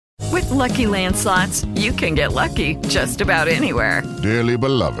Lucky Land Slots, you can get lucky just about anywhere. Dearly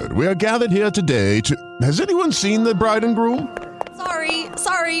beloved, we are gathered here today to... Has anyone seen the bride and groom?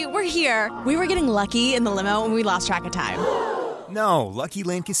 Sorry, we're here. We were getting lucky in the limo and we lost track of time. No, Lucky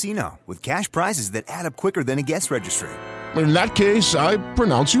Land Casino, with cash prizes that add up quicker than a guest registry. In that case, I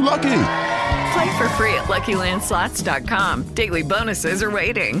pronounce you lucky. Play for free at LuckyLandSlots.com. Daily bonuses are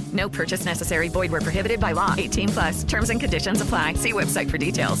waiting. No purchase necessary. Void where prohibited by law. 18+. Terms and conditions apply. See website for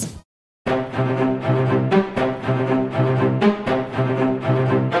details.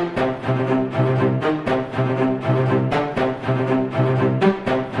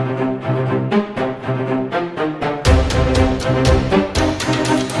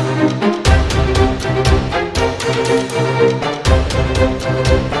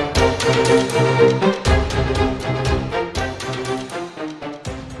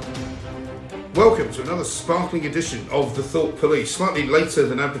 Welcome to another sparkling edition of The Thought Police. Slightly later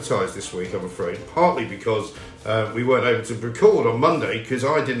than advertised this week, I'm afraid. Partly because we weren't able to record on Monday because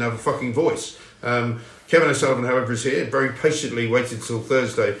I didn't have a fucking voice. Kevin O'Sullivan, however, is here. Very patiently waited till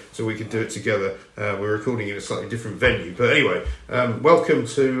Thursday so we could do it together. We're recording in a slightly different venue. But anyway, welcome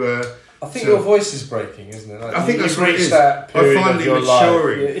to... I think your voice is breaking, isn't it? Like, I think that's what it is. I'm finally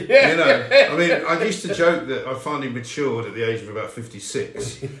maturing. Yeah. You know, I mean, I used to joke that I finally matured at the age of about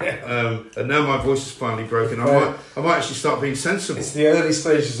 56, and now my voice is finally broken. I might actually start being sensible. It's the early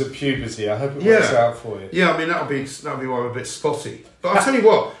stages of puberty. I hope it works out for you. Yeah, I mean that'll be why I'm a bit spotty. But I'll tell you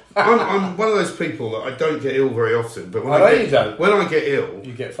what, I'm one of those people that I don't get ill very often. But when I get ill,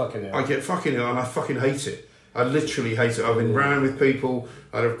 you get fucking ill. I get fucking ill, and I fucking hate it. I literally hate it. I've been round with people.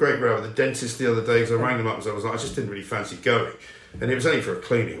 I had a great row with the dentist the other day because I rang them up and I was like, I just didn't really fancy going. And it was only for a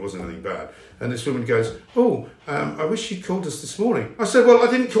cleaning, it wasn't anything bad. And this woman goes, I wish you'd called us this morning. I said, well,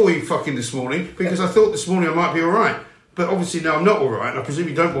 I didn't call you fucking this morning because I thought this morning I might be all right. But obviously now I'm not all right, and I presume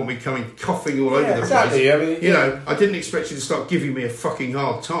you don't want me coming coughing all over the place. I mean, you know, I didn't expect you to start giving me a fucking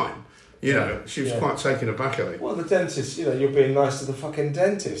hard time. You know, she was quite taken aback at it. Well, the dentist, you know, you're being nice to the fucking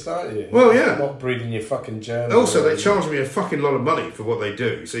dentist, aren't you? Well, yeah. Not breathing your fucking germs. Also, they charge me a fucking lot of money for what they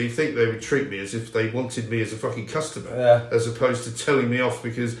do, so you think they would treat me as if they wanted me as a fucking customer, as opposed to telling me off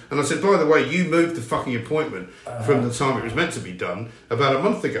because... And I said, by the way, you moved the fucking appointment from the time it was meant to be done about a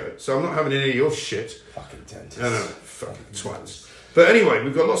month ago, so I'm not having any of your shit. Fucking dentist. No, fucking twats. But anyway,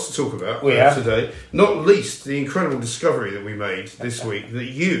 we've got lots to talk about today. Not least the incredible discovery that we made this week that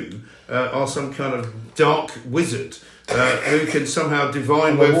you are some kind of dark wizard who can somehow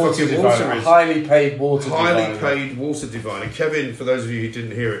divine where fucking water is. Highly paid water diviner. Highly paid water diviner. Kevin, for those of you who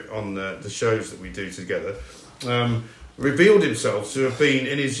didn't hear it on the shows that we do together, revealed himself to have been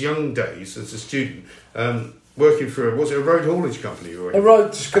in his young days as a student working for a road haulage company? A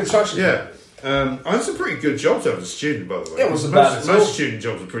road construction company. I had some pretty good jobs as a student, by the way. It wasn't bad at all. Most student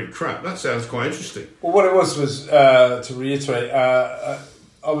jobs are pretty crap. That sounds quite interesting. Well, what it was to reiterate,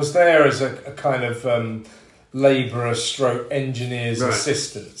 I was there as a kind of labourer stroke engineer's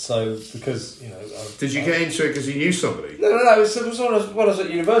assistant. So, because, you know... Did you get into it because you knew somebody? No. It was when I was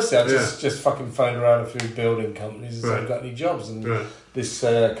at university. I just fucking phoned around a few building companies and said, I've got any jobs? And this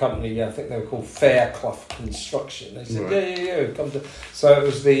company, I think they were called Fairclough Construction. They said, yeah, come to... So it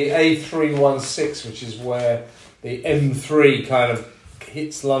was the A316, which is where the M3 kind of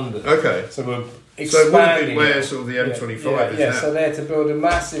hits London. Okay. So we're expanding. So it would have been where sort of the M25 is now. So they had to build a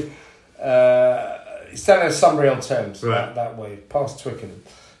massive... it's down in Sunbury-on-Thames, that way, past Twickenham.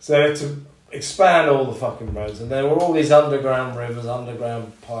 So they had to expand all the fucking roads, and there were all these underground rivers,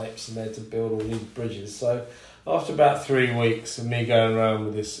 underground pipes, and they had to build all these bridges. So after about 3 weeks of me going around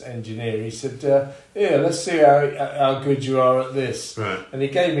with this engineer, he said, let's see how good you are at this. Right. And he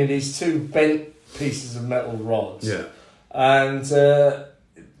gave me these 2 bent pieces of metal rods. Yeah. And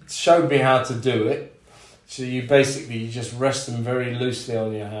showed me how to do it. So you just rest them very loosely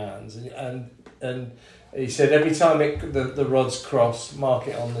on your hands, and he said every time the rods cross, mark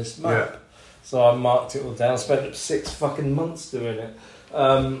it on this map. Yeah. So I marked it all down. Spent 6 fucking months doing it.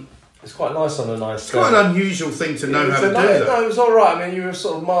 It's quite nice on a nice day. It's quite an unusual thing to know how to do that. No, it was all right. I mean, you were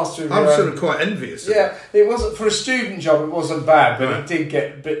sort of mastering. I'm sort of quite envious. Yeah, it wasn't for a student job. It wasn't bad, but it did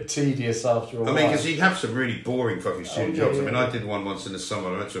get a bit tedious after a while. I mean, because you have some really boring fucking student jobs. I mean, I did one once in the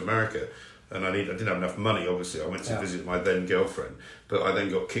summer. I went to America. And I didn't have enough money, obviously. I went to visit my then girlfriend, but I then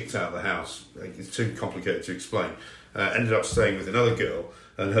got kicked out of the house. It's too complicated to explain. Ended up staying with another girl,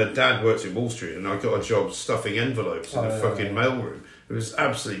 and her dad worked in Wall Street, and I got a job stuffing envelopes in a fucking mailroom. It was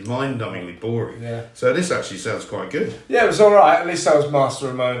absolutely mind-numbingly boring. Yeah. So this actually sounds quite good. Yeah, it was all right. At least I was master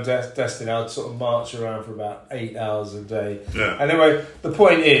of my own destiny. I'd sort of march around for about 8 hours a day. Yeah. Anyway, the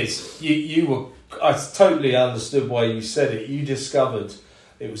point is, you were... I totally understood why you said it. You discovered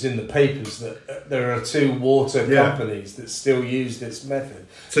it was in the papers that there are 2 water companies that still use this method.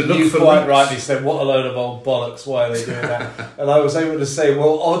 To you quite rightly said, what a load of old bollocks, why are they doing that? And I was able to say,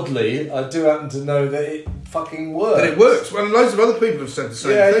 well, oddly, I do happen to know that it fucking works. That it works. Well, loads of other people have said the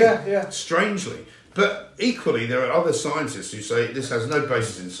same thing. Yeah. Strangely. But equally, there are other scientists who say this has no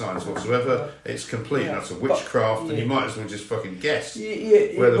basis in science whatsoever. It's complete and utter witchcraft, and you might as well just fucking guess.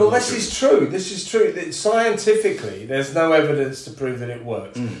 Well, this is true. This is true. That scientifically, there's no evidence to prove that it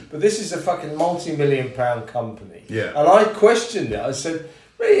works. But this is a fucking multi-million-pound company. Yeah. And I questioned it. I said,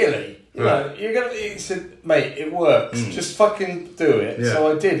 really? You know, you're gonna. He said, mate, it works. Just fucking do it. Yeah.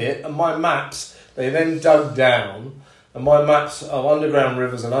 So I did it, and my maps. They then dug down. And my maps of underground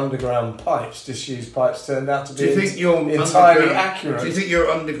rivers and underground pipes, disused pipes, turned out to be entirely accurate. Do you think your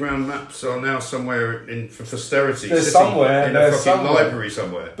underground maps are now somewhere for posterity? They're somewhere in a fucking library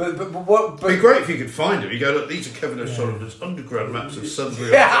somewhere. But what? It'd be great if you could find them. You go, look, these are Kevin O'Sullivan's underground maps of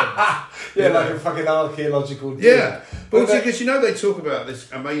Sudbury. Like a fucking archaeological. Yeah, but because they talk about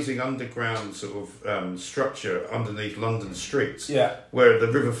this amazing underground sort of structure underneath London streets. Yeah, where the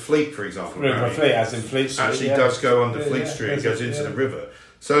River Fleet, for example, Fleet, as in Fleet Street, actually does go under Fleet Street and goes into the river.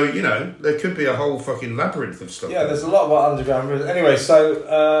 So, there could be a whole fucking labyrinth of stuff. Yeah, there's a lot about underground rivers. Anyway, so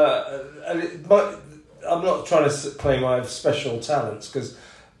I'm not trying to claim I have special talents because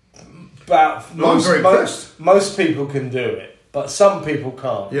most people can do it, but some people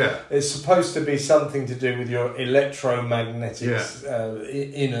can't. Yeah. It's supposed to be something to do with your electromagnetic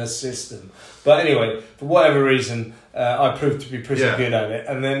inner system. But anyway, for whatever reason, I proved to be pretty good at it.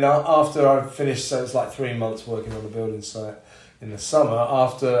 And then after I finished, so it's like 3 months working on the building site in the summer.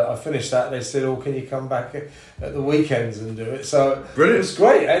 After I finished that, they said, can you come back at the weekends and do it? So brilliant. It was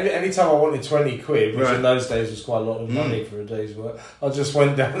great. Anytime I wanted 20 quid, which in those days was quite a lot of money for a day's work, I just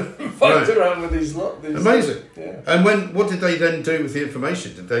went down and fucked around with these amazing. Yeah. And what did they then do with the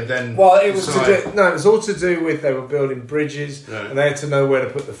information? Did they then? Well, it was it was all to do with they were building bridges, and they had to know where to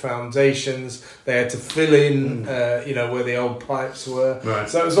put the foundations. They had to fill in, where the old pipes were. Right.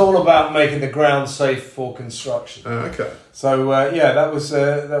 So it was all about making the ground safe for construction. Okay. So that was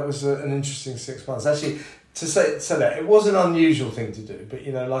an interesting 6 months. Actually, to say that it was an unusual thing to do, but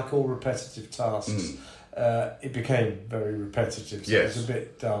like all repetitive tasks. It became very repetitive, so it was a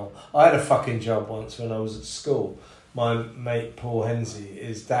bit dull. I had a fucking job once when I was at school. My mate Paul Hensey,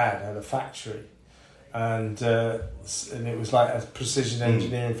 his dad had a factory, and it was like a precision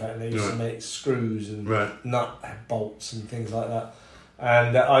engineering factory. They used to make screws and nut bolts and things like that.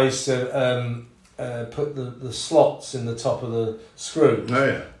 And I used to put the slots in the top of the screw. Oh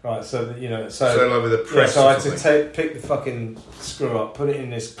yeah. Right, so that so like with a press. So I had to pick the fucking screw up, put it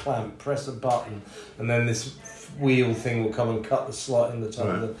in this clamp, press a button, and then this wheel thing will come and cut the slot in the top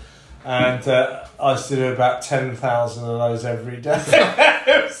of the. And I used to do about 10,000 of those every day.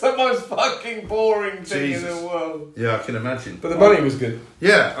 It was the most fucking boring thing in the world. Yeah, I can imagine. But the money was good.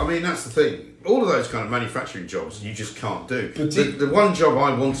 Yeah, I mean, that's the thing. All of those kind of manufacturing jobs you just can't do. The one job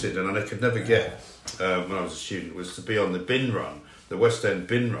I wanted and I could never get when I was a student was to be on the bin run, the West End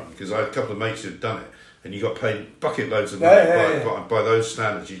bin run, because I had a couple of mates who'd done it, and you got paid bucket loads of money by those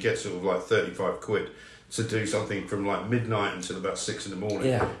standards. You get sort of like 35 quid to do something from like midnight until about 6 in the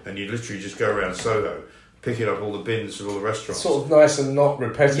morning, and you literally just go around Soho picking up all the bins from all the restaurants. Sort of nice and not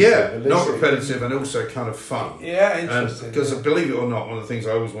repetitive. Yeah, not repetitive and also kind of fun. Yeah, interesting. Because believe it or not, one of the things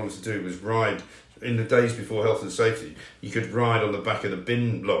I always wanted to do was ride, in the days before health and safety, you could ride on the back of the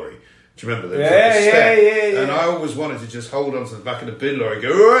bin lorry. Do you remember? There was like a step. And I always wanted to just hold onto the back of the bin lorry and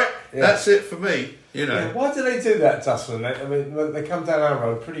go, all right, that's it for me. Yeah, why do they do that, Dustman? I mean, when they come down our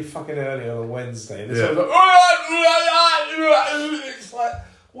road pretty fucking early on a Wednesday, and it's like, it's like,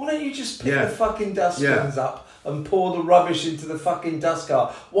 why don't you just pick the fucking dustbins up and pour the rubbish into the fucking dust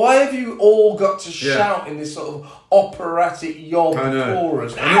cart? Why have you all got to shout in this sort of operatic yob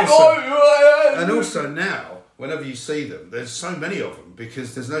chorus? And also now, whenever you see them, there's so many of them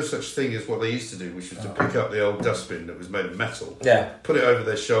because there's no such thing as what they used to do, which was to pick up the old dustbin that was made of metal, put it over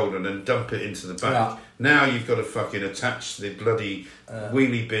their shoulder and then dump it into the back. Yeah. Now you've got to fucking attach the bloody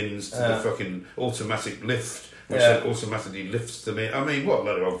wheelie bins to the fucking automatic lift, which automatically lifts them in. I mean, what a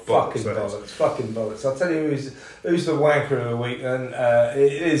load of old bollocks. Fucking bollocks. I'll tell you who's the wanker of the week then.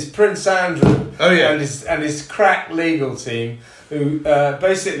 It is Prince Andrew and his crack legal team, who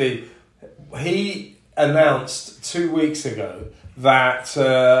basically, he announced 2 weeks ago that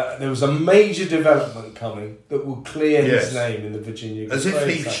there was a major development coming that will clear his name in the Virginia As if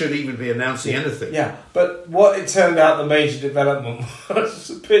he should even be announcing anything. Yeah, but what it turned out the major development was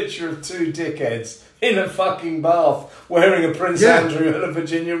a picture of two dickheads in a fucking bath wearing a Prince Andrew and a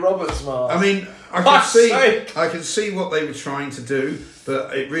Virginia Roberts mask. I mean, I can see what they were trying to do,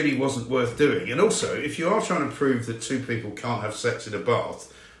 but it really wasn't worth doing. And also, if you are trying to prove that two people can't have sex in a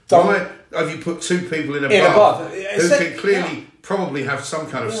bath, why have you put two people in a bath who can clearly probably have some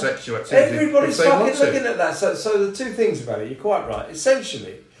kind of sexual activity? Everybody's fucking looking at that. So the two things about it, you're quite right.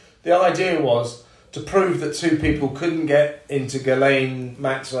 Essentially, the idea was to prove that two people couldn't get into Ghislaine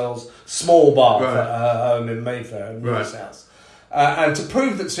Maxwell's small bath at her home in Mayfair, in Lewis House. And to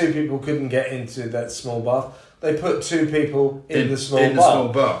prove that two people couldn't get into that small bath, they put two people in the small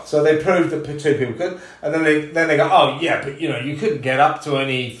bath. So they proved that two people could, and then they go, oh yeah, but you couldn't get up to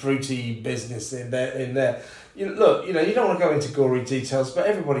any fruity business in there. You don't want to go into gory details, but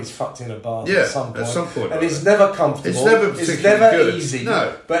everybody's fucked in a bath at some point. And it's never comfortable. It's never easy.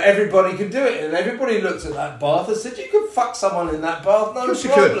 No. But everybody can do it. And everybody looked at that bath and said, you could fuck someone in that bath, no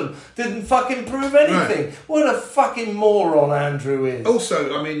problem. Didn't fucking prove anything. Right. What a fucking moron Andrew is.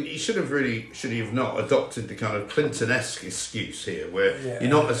 Also, I mean, should he have not adopted the kind of Clinton-esque excuse here, where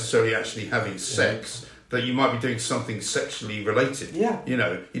you're not necessarily actually having sex, that you might be doing something sexually related. Yeah. You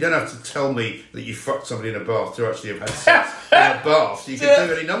don't have to tell me that you fucked somebody in a bath to actually have had sex in a bath. You can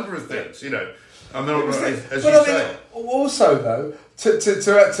do any number of things, I mean, as you say. Also, though,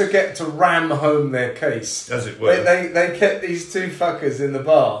 to get to ram home their case, as it were, they kept these two fuckers in the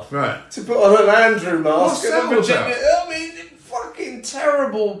bath. Right. To put on an Andrew mask. What's that Virginia, I mean, fucking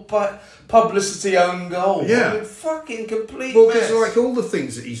terrible publicity own goal. Yeah. I mean, fucking complete mess. Because like all the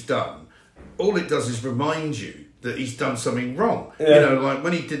things that he's done, all it does is remind you that he's done something wrong. Yeah. Like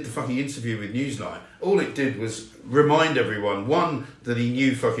when he did the fucking interview with Newsnight, all it did was remind everyone, one, that he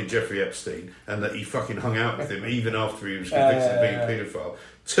knew fucking Jeffrey Epstein and that he fucking hung out with him even after he was convicted of being a paedophile.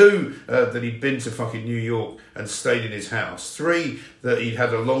 Two, that he'd been to fucking New York and stayed in his house. Three, that he'd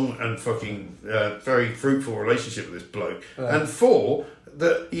had a long and fucking very fruitful relationship with this bloke. And four,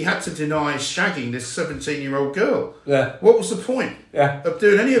 that he had to deny shagging this 17-year-old girl. Yeah. What was the point of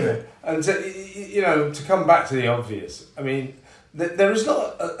doing any of it? And to come back to the obvious, I mean, there is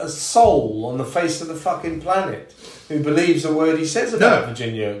not a soul on the face of the fucking planet who believes a word he says about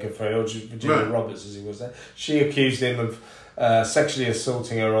Virginia Giuffre, or Virginia Roberts, as he was there. She accused him of sexually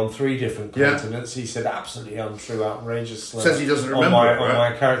assaulting her on 3 different continents. He said absolutely untrue, outrageous slur. Says he doesn't remember on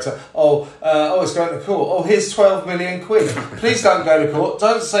my character. It's going to court. Oh, here's 12 million quid. Please don't go to court.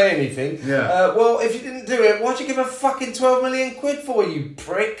 Don't say anything. Yeah. Well, if you didn't do it, why'd you give her fucking 12 million quid for, you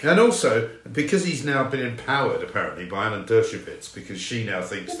prick? And also, because he's now been empowered, apparently, by Alan Dershowitz, because she now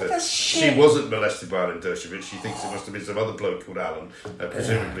thinks that she wasn't molested by Alan Dershowitz. She thinks it must have been some other bloke called Alan,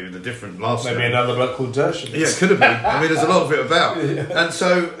 presumably with a different last name. Maybe another bloke called Dershowitz. Yeah, it could have been. I mean, there's a lot of it about. And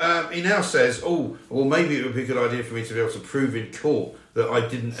so he now says, maybe it would be a good idea for me to be able to prove in court that I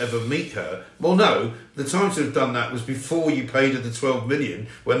didn't ever meet her. Well, no, the time to have done that was before you paid her the 12 million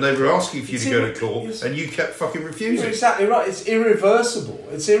when they were asking for you to go to court and you kept fucking refusing. You're exactly right. It's irreversible.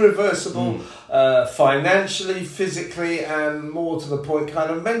 Financially, physically, and more to the point, kind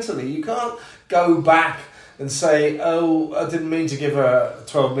of mentally. You can't go back and say, I didn't mean to give her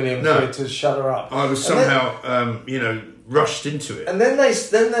 12 million quid to shut her up. I was somehow, rushed into it. And then there's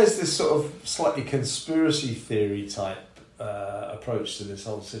this sort of slightly conspiracy theory type approach to this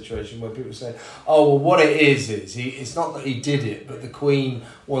whole situation, where people say, what it is it's not that he did it, but the Queen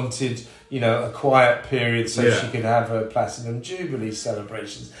wanted a quiet period so she could have her Platinum Jubilee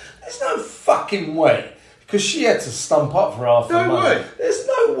celebrations. There's no fucking way, because she had to stump up for half the money. Way. There's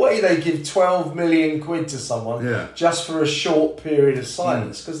no way they give 12 million quid to someone just for a short period of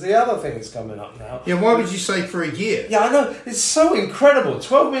silence. Because the other thing that's coming up now... Yeah, why would you say for a year? Yeah, I know. It's so incredible.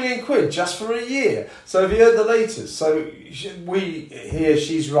 12 million quid just for a year. So have you heard the latest? So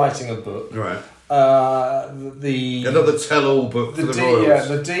she's writing a book. Right. Another tell-all book for the royals. Yeah,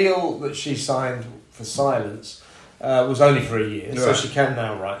 the deal that she signed for silence was only for a year, so she can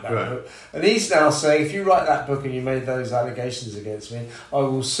now write that book. And he's now saying, if you write that book and you made those allegations against me, I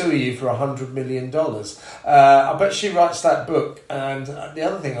will sue you for $100 million. I bet she writes that book, and the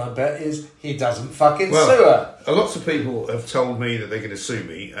other thing I bet is he doesn't fucking sue her. lots of people have told me that they're going to sue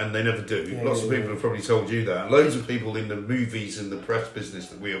me, and they never do. Yeah, lots of people have probably told you that. And loads of people in the movies and the press business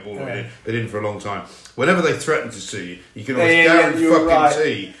that we have all been in for a long time. Whenever they threaten to sue you, you can always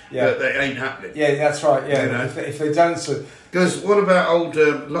guarantee that they ain't happening. Yeah, that's right. Yeah, You know? if they don't sue. Because what about old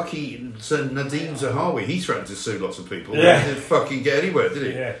Lucky Nadeem Zahawi? He threatened to sue lots of people. Yeah. He didn't fucking get anywhere, did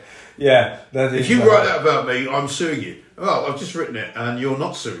he? Yeah. If you write that about me, I'm suing you. Well, I've just written it, and you're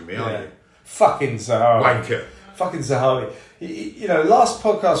not suing me, are you? Fucking Zahawi. Wanker. Fucking Zahawi. You know, last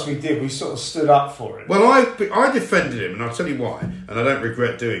podcast we did, we sort of stood up for him. Well, I defended him, and I'll tell you why, and I don't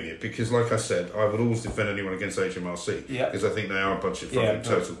regret doing it, because, like I said, I would always defend anyone against HMRC, because I think they are a bunch of fucking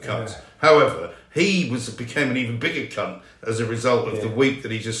total cunts. However, he became an even bigger cunt as a result of the week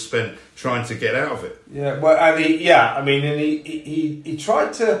that he just spent trying to get out of it. Yeah, well, and he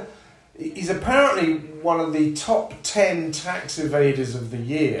tried to... He's apparently one of the top 10 tax evaders of the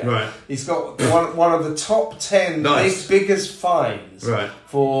year. Right. He's got one of the top 10 biggest fines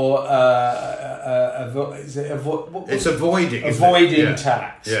for it's avoiding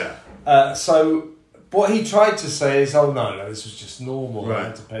tax. Yeah. So what he tried to say is, oh no, this was just normal. I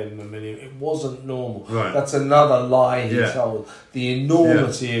had to pay them $1 million. It wasn't normal. Right. That's another lie he told. The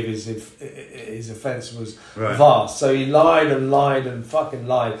enormity of his offence was vast. So he lied and fucking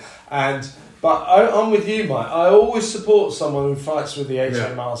lied. But I'm with you, Mike. I always support someone who fights with the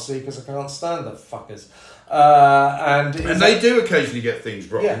HMRC because I can't stand the fuckers. And they do occasionally get things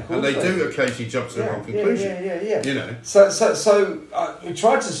wrong, and they do occasionally jump to the wrong conclusion. Yeah. You know. So we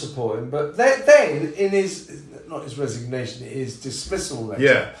tried to support him, but then in his resignation, his dismissal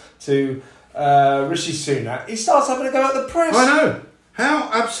letter to Rishi Sunak, he starts having a go at the press. I know. How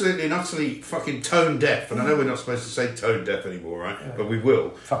absolutely and utterly fucking tone deaf, and I know we're not supposed to say tone deaf anymore, right? But we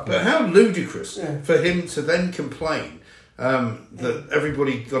will. But how ludicrous for him to then complain that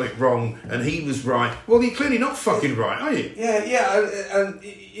everybody got it wrong and he was right. Well, you're clearly not fucking right, are you? Yeah, and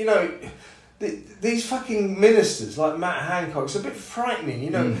you know, these fucking ministers like Matt Hancock, it's a bit frightening, you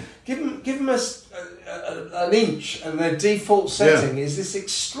know. Give them an inch, and their default setting is this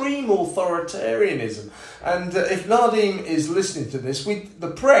extreme authoritarianism. And if Nadeem is listening to this,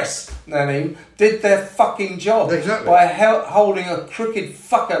 the press, Nadeem, did their fucking job by holding a crooked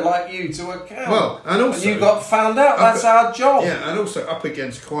fucker like you to account. Well, and also you got found out. That's our job. Yeah, and also up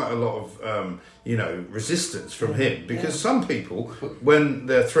against quite a lot of resistance from him, because some people, when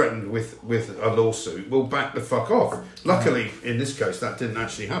they're threatened with a lawsuit, will back the fuck off. Luckily, in this case, that didn't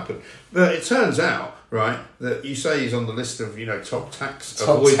actually happen. But it turns out, right, that you say he's on the list of, top tax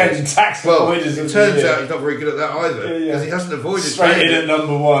avoiders. 10 tax avoiders. It turns out he's not very good at that either, because he hasn't avoided straight in at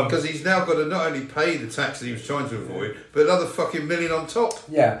number one. Because he's now got to not only pay the tax that he was trying to avoid, but another fucking $1 million on top.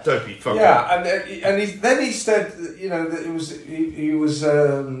 Yeah, dopey fucker. Yeah, then he said, that he was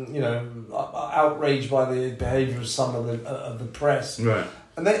outraged by the behaviour of some of the press. Right.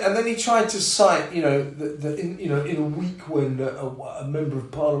 And then he tried to cite, in a week when a member of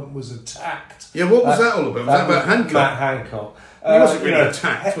Parliament was attacked. Yeah, what was that all about? Was that about Hancock? Matt Hancock. He wasn't really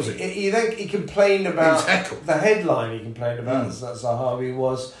attacked, was he? He complained about the headline. He complained about that Zahawi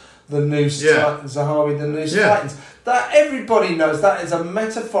was the noose Zahawi, the noose Titans. That everybody knows that is a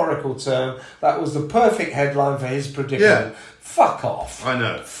metaphorical term. That was the perfect headline for his predicament. Fuck off. I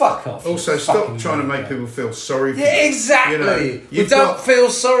know. Fuck off. Also, stop trying to make people feel sorry for you. Yeah, exactly. We don't feel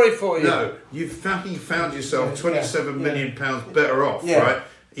sorry for you. No, you've fucking found yourself £27 million better off, right?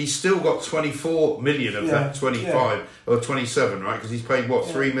 He's still got 24 million of that 25 or 27, right? Because he's paid,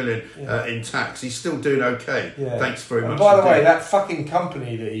 $3 million in tax. He's still doing okay. Yeah. Thanks very much. And by the way, that fucking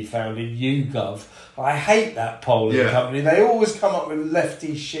company that he founded, YouGov, I hate that polling company. They always come up with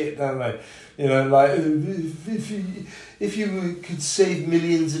lefty shit, don't they? Like, if you could save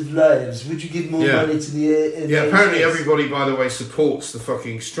millions of lives, would you give more money to the NHS? Yeah, apparently everybody, by the way, supports the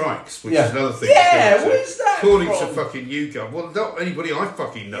fucking strikes, which is another thing. Yeah, where's that according from? to fucking YouGov. Well, not anybody I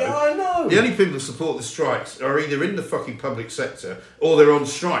fucking know. Yeah, I know. The only people that support the strikes are either in the fucking public sector or they're on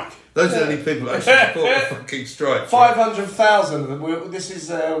strike. Those are the only people that actually support the fucking strike. 500,000. This is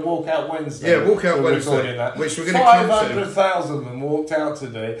Walkout Wednesday. Yeah, Walkout Wednesday, which we're going to come to. 500,000 of them walked out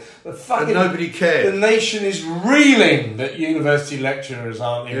today. And nobody cared. The nation is reeling that university lecturers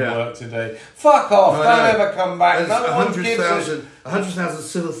aren't in work today. Fuck off! Don't ever come back. There's 100,000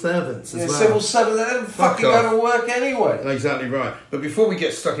 civil servants as well. Civil servants, they don't fucking go to work anyway. Exactly right. But before we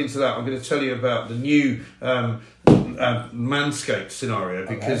get stuck into that, I'm going to tell you about the new Manscaped scenario,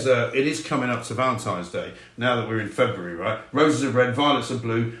 because it is coming up to Valentine's Day now that we're in February, right? Roses are red, violets are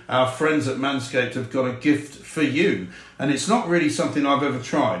blue. Our friends at Manscaped have got a gift for you, and it's not really something I've ever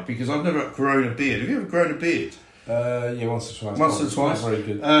tried because I've never grown a beard. Have you ever grown a beard? Once or twice. Once or twice. Not very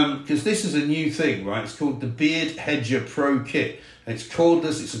good. Because this is a new thing, right? It's called the Beard Hedger Pro Kit. It's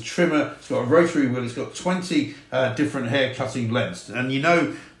cordless, it's a trimmer, it's got a rotary wheel, it's got 20 different hair cutting lengths. And you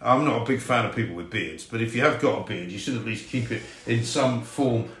know, I'm not a big fan of people with beards, but if you have got a beard, you should at least keep it in some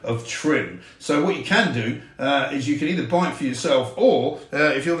form of trim. So what you can do is you can either buy it for yourself, or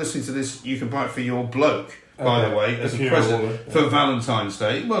if you're listening to this, you can buy it for your bloke. By the way, as a present for Valentine's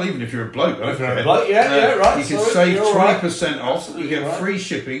Day. Well, even if you're a bloke, right? You can save 20% off. Absolutely, you get free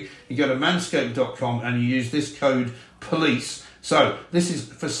shipping. You go to manscaped.com and you use this code POLICE. So this is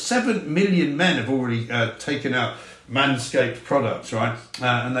for 7 million men have already taken out Manscaped products, right?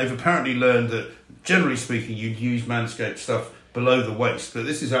 And they've apparently learned that, generally speaking, you'd use Manscaped stuff below the waist, but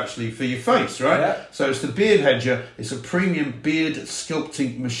this is actually for your face, right? Yeah. So it's the Beard Hedger. It's a premium beard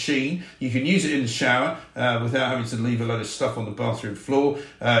sculpting machine. You can use it in the shower without having to leave a load of stuff on the bathroom floor.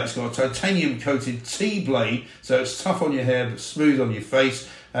 It's got a titanium coated T-blade, so it's tough on your hair but smooth on your face.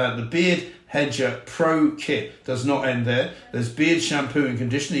 The Beard Hedger Pro Kit does not end there. There's beard shampoo and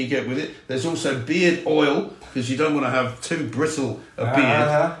conditioner you get with it. There's also beard oil, because you don't want to have too brittle a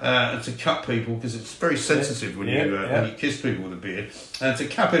beard to cut people, because it's very sensitive when you kiss people with a beard. And to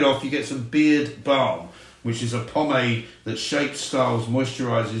cap it off, you get some beard balm, which is a pomade that shapes, styles,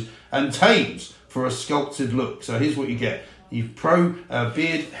 moisturises and tames for a sculpted look. So here's what you get.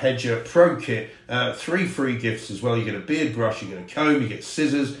 Beard Hedger Pro Kit, 3 free gifts as well. You get a beard brush, you get a comb, you get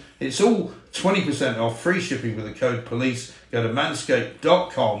scissors. It's all 20% off, free shipping with the code POLICE. Go to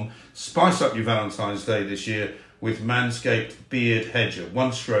manscaped.com. Spice up your Valentine's Day this year with Manscaped Beard Hedger.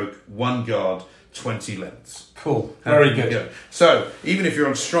 1 stroke, 1 guard, 20 lengths. Cool. Very good. So, even if you're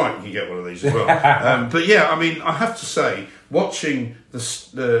on strike, you can get one of these as well. But yeah, I mean, I have to say, watching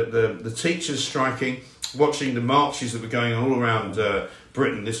the teachers striking, watching the marches that were going on all around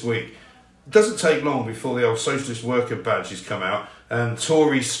Britain this week, it doesn't take long before the old socialist worker badges come out and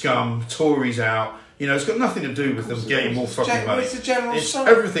Tory scum, Tories out. You know, it's got nothing to do with them getting more fucking money. It's a general strike.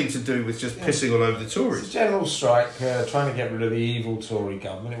 Everything to do with just pissing all over the Tories. It's a general strike, trying to get rid of the evil Tory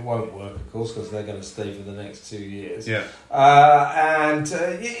government. It won't work, of course, because they're going to stay for the next 2 years. Yeah.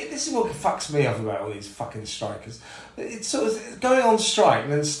 This is what fucks me up about all these fucking strikers. It's sort of going on strike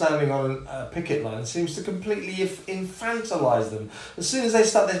and then standing on a picket line seems to completely infantilise them. As soon as they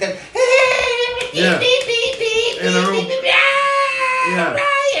start, they're going,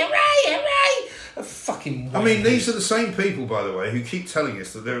 fucking. I mean, these are the same people, by the way, who keep telling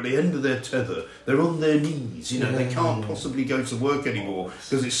us that they're at the end of their tether. They're on their knees. You know, they can't possibly go to work anymore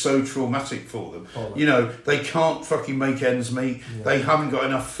because it's so traumatic for them. You know, they can't fucking make ends meet. They haven't got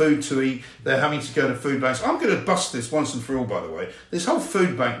enough food to eat. They're having to go to food banks. I'm going to bust this once and for all, by the way. This whole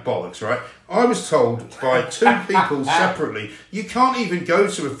food bank bollocks, right? I was told by 2 people separately, you can't even go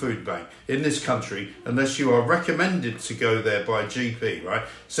to a food bank in this country unless you are recommended to go there by a GP, right?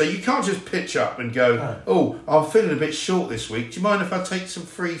 So you can't just pitch up and go, oh, I'm feeling a bit short this week. Do you mind if I take some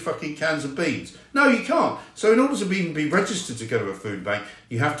free fucking cans of beans? No, you can't. So in order to even be registered to go to a food bank,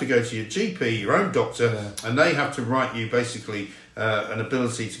 you have to go to your GP, your own doctor, and they have to write you basically an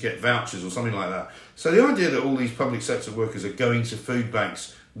ability to get vouchers or something like that. So the idea that all these public sector workers are going to food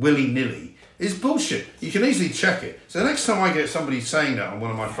banks willy-nilly is bullshit. You can easily check it. So the next time I get somebody saying that on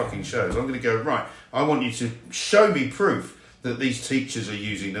one of my fucking shows, I'm going to go, right, I want you to show me proof that these teachers are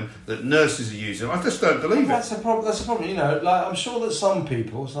using them, that nurses are using them. I just don't believe it. That's a problem. You know, like, I'm sure that some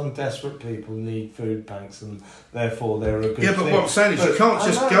desperate people need food banks, and therefore they're a good thing. Yeah, but what I'm saying is you can't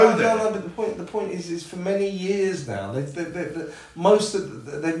just go there. No, but the point is for many years now, they've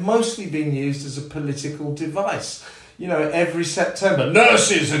mostly been used as a political device. You know, every September,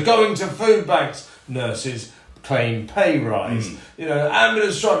 nurses are going to food banks. Nurses claim pay rise. You know,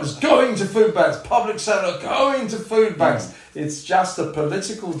 ambulance drivers going to food banks. Public sector going to food banks. It's just a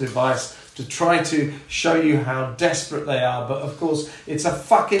political device to try to show you how desperate they are. But of course, it's a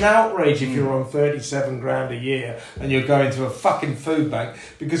fucking outrage if you're on 37 grand a year and you're going to a fucking food bank.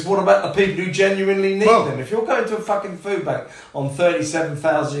 Because what about the people who genuinely need them? If you're going to a fucking food bank on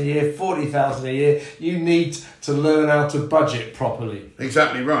 37,000 a year, 40,000 a year, you need to learn how to budget properly.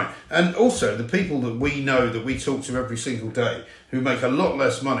 Exactly right. And also the people that we know, that we talk to every single day, who make a lot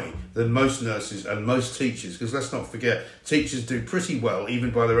less money than most nurses and most teachers, because let's not forget, teachers do pretty well, even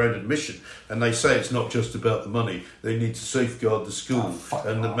by their own admission, and they say it's not just about the money, they need to safeguard the school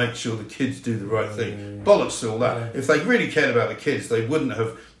and make sure the kids do the right thing. Bollocks to all that. If they really cared about the kids, they wouldn't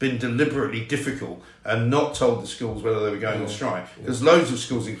have been deliberately difficult and not told the schools whether they were going on strike, because loads of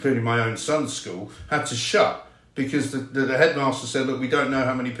schools, including my own son's school, had to shut because the headmaster said, look, we don't know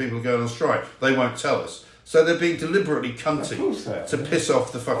how many people are going on strike, they won't tell us. So they're being deliberately cunty to piss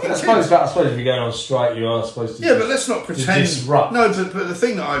off the fucking kids. I suppose if you're going on strike, you are supposed to. Yeah, but let's not pretend. Disrupt. No, but the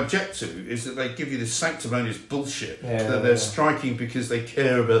thing that I object to is that they give you this sanctimonious bullshit that they're striking because they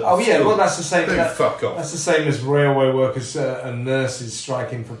care about. Oh yeah, well that's the same. Fuck off. That's the same as railway workers and nurses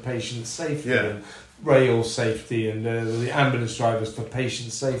striking for patient safety. And rail safety and the ambulance drivers for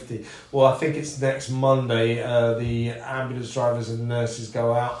patient safety. Well, I think it's next Monday. The ambulance drivers and nurses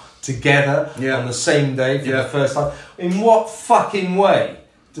go out together on the same day for the first time. In what fucking way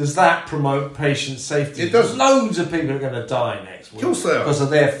does that promote patient safety? It doesn't. Loads of people are going to die next week because of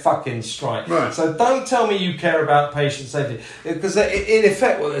their fucking strike. Right. So don't tell me you care about patient safety, because in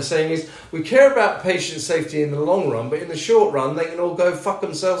effect what they're saying is we care about patient safety in the long run, but in the short run they can all go fuck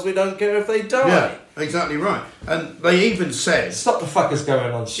themselves. We don't care if they die. Yeah, exactly right. And they even said... Stop the fuckers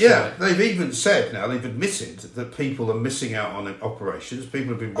going on strike. Yeah, they've even said now, they've admitted that people are missing out on operations. People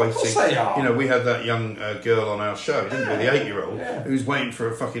have been waiting. Of course they are. You know, we had that young girl on our show, didn't we? The 8-year-old who's waiting for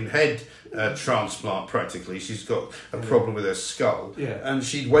a fucking head transplant practically. She's got a problem with her skull. Yeah. And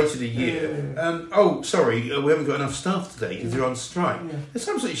she'd waited a year. And, oh, sorry, we haven't got enough staff today because you're on strike. Yeah. It's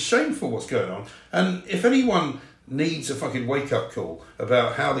absolutely shameful what's going on. And if anyone needs a fucking wake-up call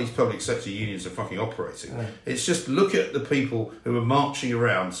about how these public sector unions are fucking operating, it's just look at the people who are marching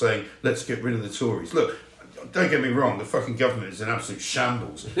around saying, let's get rid of the Tories. Look, don't get me wrong, the fucking government is an absolute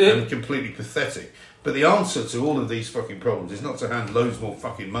shambles and completely pathetic. But the answer to all of these fucking problems is not to hand loads more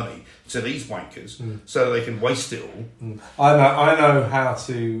fucking money to these wankers so that they can waste it all. I know how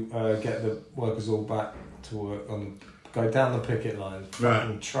to get the workers all back to work go down the picket line,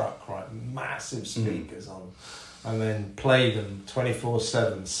 fucking truck, massive speakers on, and then play them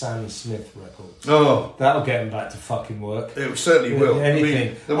 24/7 Sam Smith records. Oh, that'll get them back to fucking work. It certainly will. Anything. I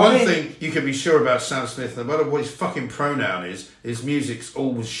mean, the one thing you can be sure about Sam Smith, no matter what his fucking pronoun is, his music's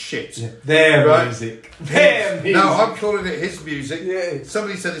always shit. Yeah. Their music. No, I'm calling it his music. Yeah.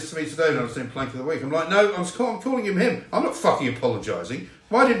 Somebody said this to me today when I was doing Plank of the Week. I'm like, no, I'm calling him him. I'm not fucking apologising.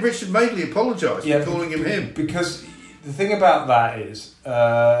 Why did Richard Madeley apologise for calling him him? Because the thing about that is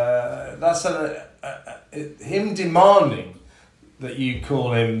that's him demanding that you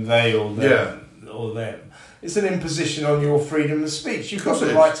call him they or them or them. It's an imposition on your freedom of speech. You've got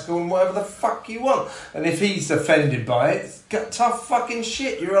the right to call him whatever the fuck you want. And if he's offended by it, tough fucking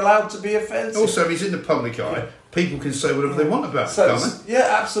shit. You're allowed to be offensive. Also, he's in the public eye. Yeah. People can say whatever they want about it, can't they?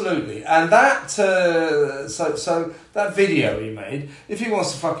 Yeah, absolutely. And that, so that video he made, if he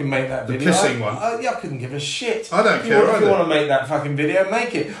wants to fucking make that video... The pissing one? I couldn't give a shit. I don't care either. If you want to make that fucking video,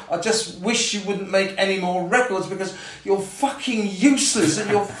 make it. I just wish you wouldn't make any more records because you're fucking useless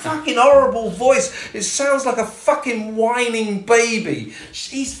and your fucking horrible voice, it sounds like a fucking whining baby.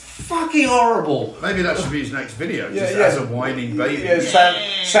 He's fucking horrible. Maybe that should be his next video, as a whining baby. Yeah,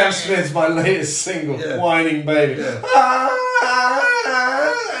 Sam Smith's my latest single, Whining Baby. Yeah.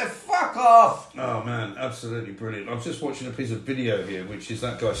 Fuck off! Oh man, absolutely brilliant. I'm just watching a piece of video here, which is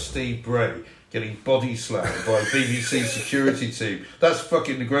that guy Steve Bray getting body slammed by a BBC security team. That's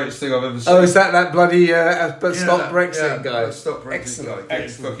fucking the greatest thing I've ever seen. Oh, is that bloody Stop Brexit guy? Stop Brexit guy. Getting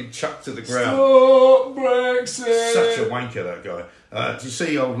fucking chucked to the ground. Stop Brexit! Such a wanker, that guy. Did you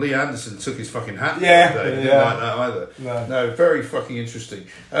see old Lee Anderson took his fucking hat the other day? He didn't like that either. No, very fucking interesting.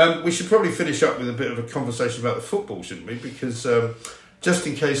 We should probably finish up with a bit of a conversation about the football, shouldn't we? Because just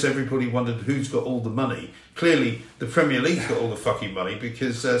in case everybody wondered who's got all the money, clearly the Premier League's got all the fucking money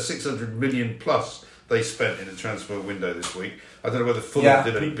because 600 million plus they spent in the transfer window this week. I don't know whether Fulham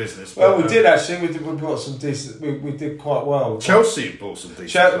did any business. Well, we did actually. We bought some decent. We did quite well. Chelsea bought some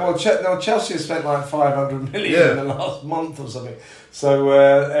decent. Chelsea has spent like 500 million in the last month or something. So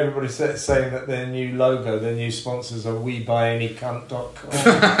everybody's saying that their new logo, their new sponsors are WeBuyAnyCunt.com.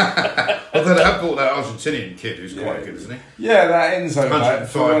 Although they have bought that Argentinian kid who's quite good, isn't he? Yeah, that Enzo.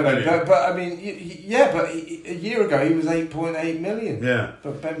 105 million. But I mean, but a year ago he was 8.8 million. Yeah.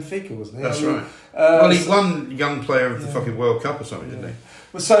 But Benfica, wasn't he? That's right. Well, he won Young Player of the fucking World Cup or something, didn't he?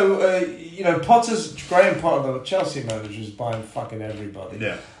 Well, so, Graham Potter, the Chelsea manager, is buying fucking everybody.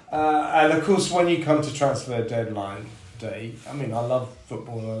 Yeah. And of course, when you come to transfer deadline day, I mean, I love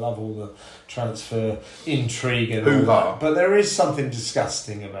football and I love all the transfer intrigue and all that, but there is something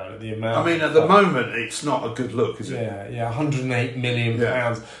disgusting about it. The amount. I mean, at the moment, it's not a good look, is it? Yeah, 108 million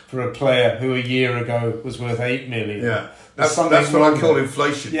pounds for a player who a year ago was worth 8 million. Yeah, that's what I call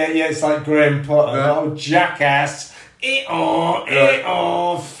inflation. Yeah, it's like Graham Potter, jackass.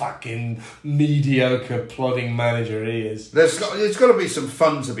 fucking mediocre plodding manager he is. There's got to be some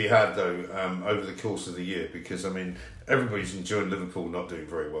fun to be had though over the course of the year, because I mean everybody's enjoying Liverpool not doing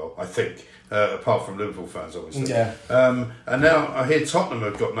very well, I think, apart from Liverpool fans obviously. Yeah. And now I hear Tottenham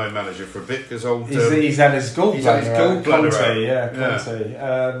have got no manager for a bit because he's had his gallbladder Conte.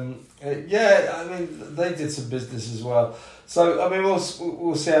 I mean they did some business as well. So I mean we'll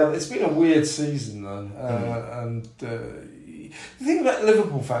see how. It's been a weird season though, and the thing about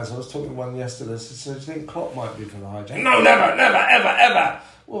Liverpool fans, I was talking to one yesterday. So do you think Klopp might be for the hijack? No, never, ever.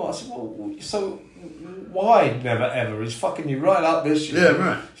 Well, I said, so why never ever? He's fucking you right up this year. Yeah,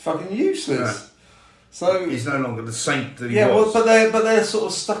 right. He's fucking useless. Right. So he's no longer the saint that he well, was. but they're sort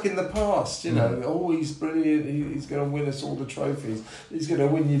of stuck in the past, you know. Oh, he's brilliant. He's going to win us all the trophies. He's going to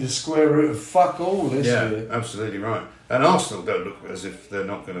win you the square root of fuck all this year. Yeah, absolutely right. And Arsenal don't look as if they're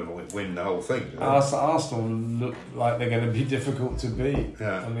not going to win the whole thing. Do they? Arsenal look like they're going to be difficult to beat.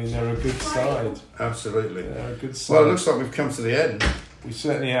 Yeah. I mean, they're a good side. Absolutely. They're a good side. Well, it looks like we've come to the end. We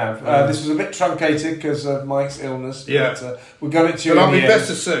certainly have. This was a bit truncated because of Mike's illness. Yeah. But, we're going to. But I'll be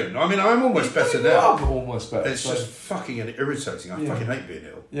better soon. I mean, I'm almost better now. I'm almost better. It's just fucking irritating. I fucking hate being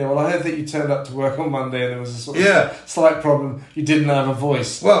ill. Yeah, well, I heard that you turned up to work on Monday and there was a sort of slight problem. You didn't have a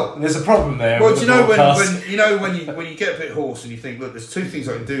voice. Well, and there's a problem there. Well, do you know when you get a bit hoarse and you think, look, there's two things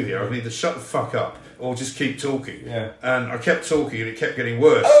I can do here. I can either shut the fuck up or just keep talking. Yeah. And I kept talking and it kept getting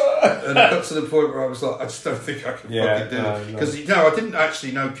worse. And it got to the point where I was like, I just don't think I can fucking do it. Because I didn't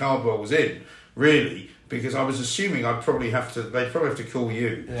actually know Cardwell was in, really. Because I was assuming they'd probably have to call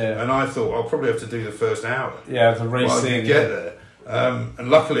you. Yeah. And I thought I'll probably have to do the first hour. Yeah, the racing. Get there. And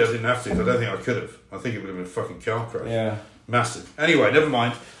luckily I didn't have to, because I don't think I could have. I think it would have been a fucking car crash. Yeah. Massive. Anyway, never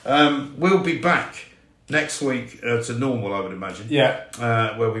mind. We'll be back next week to normal, I would imagine.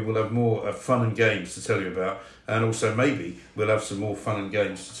 Yeah. Where we will have more fun and games to tell you about. And also maybe we'll have some more fun and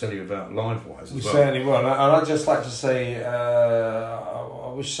games to tell you about live-wise as well. We certainly will. And I'd just like to say,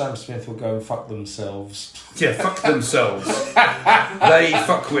 I wish Sam Smith would go and fuck themselves. Yeah, fuck themselves. They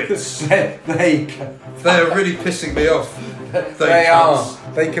fuckwits. They're really pissing me off. They are.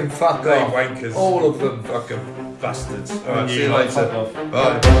 They can fuck off. They wankers. All of them. Fucking bastards. Alright, see you later.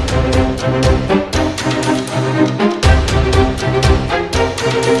 Bye.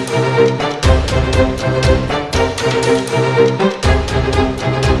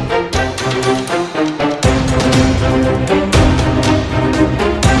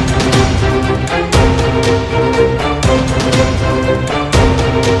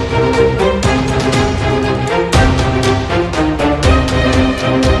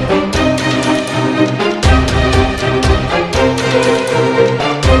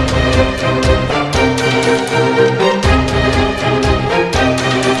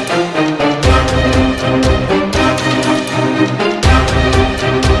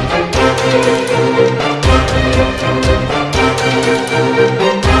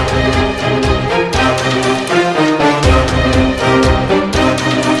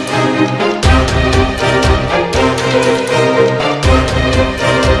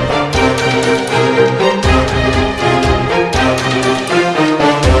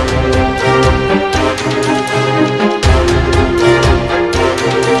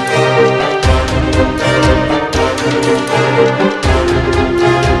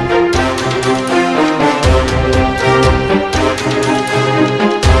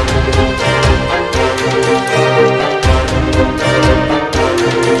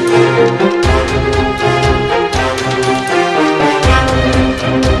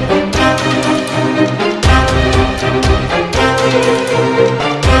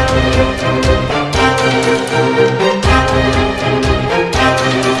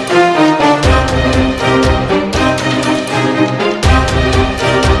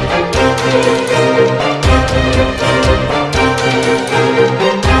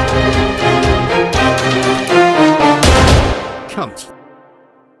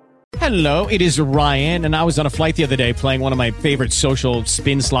 Hello, it is Ryan, and I was on a flight the other day playing one of my favorite social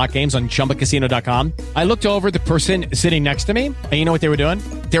spin slot games on ChumbaCasino.com. I looked over at the person sitting next to me, and you know what they were doing?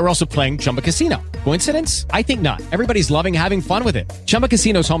 They were also playing Chumba Casino. Coincidence? I think not. Everybody's loving having fun with it. Chumba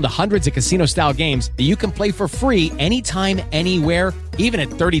Casino is home to hundreds of casino-style games that you can play for free anytime, anywhere, even at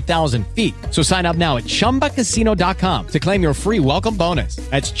 30,000 feet. So sign up now at ChumbaCasino.com to claim your free welcome bonus.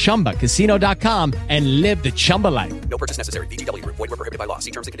 That's ChumbaCasino.com and live the Chumba life. No purchase necessary. VGW. Void where prohibited by law.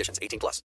 See terms and conditions. 18+.